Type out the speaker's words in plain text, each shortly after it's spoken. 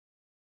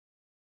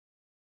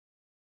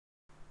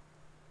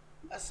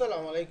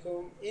Assalamu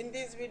Walaikum. In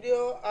this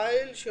video, I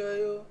will show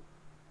you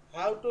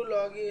how to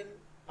log in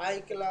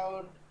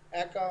iCloud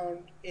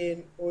account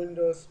in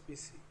Windows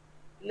PC.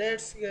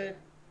 Let's get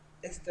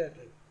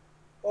started.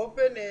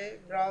 Open a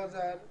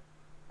browser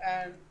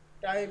and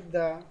type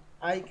the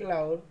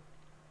iCloud.com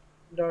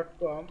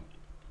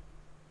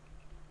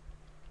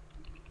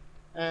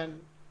and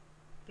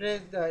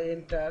press the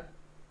enter.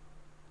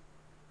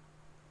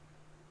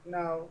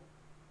 Now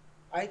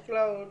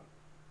iCloud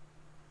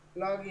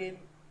login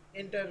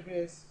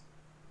interface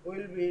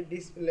will be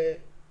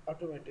displayed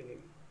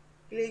automatically.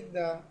 Click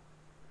the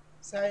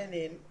sign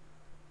in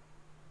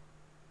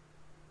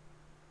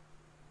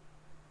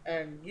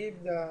and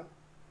give the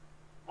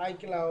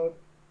iCloud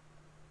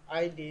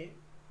ID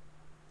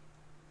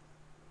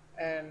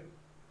and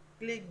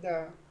click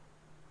the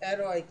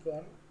arrow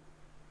icon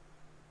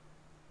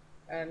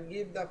and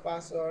give the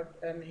password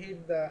and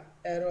hit the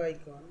arrow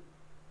icon.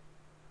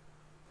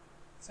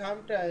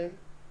 Sometimes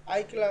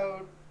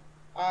iCloud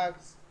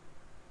asks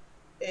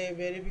a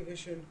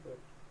verification code.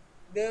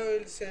 They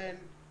will send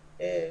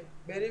a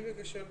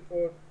verification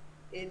code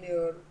in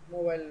your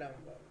mobile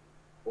number.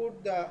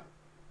 Put the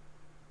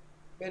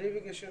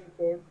verification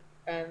code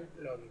and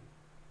login.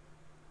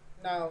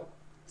 Now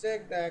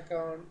check the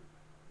account,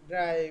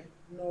 drive,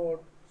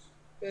 notes,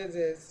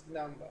 pages,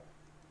 number.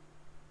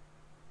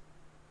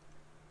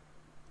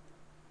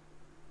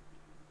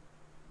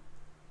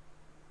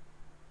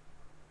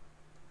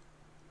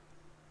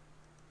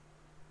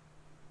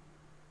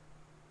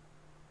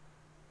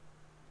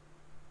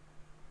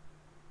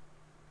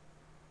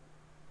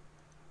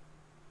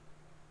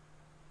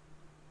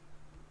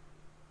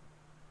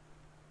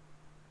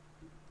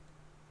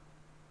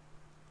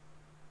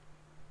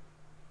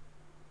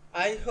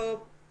 I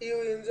hope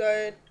you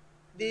enjoyed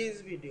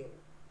this video.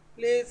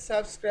 Please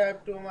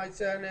subscribe to my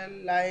channel,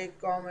 like,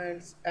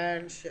 comments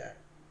and share.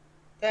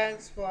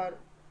 Thanks for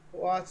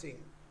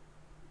watching.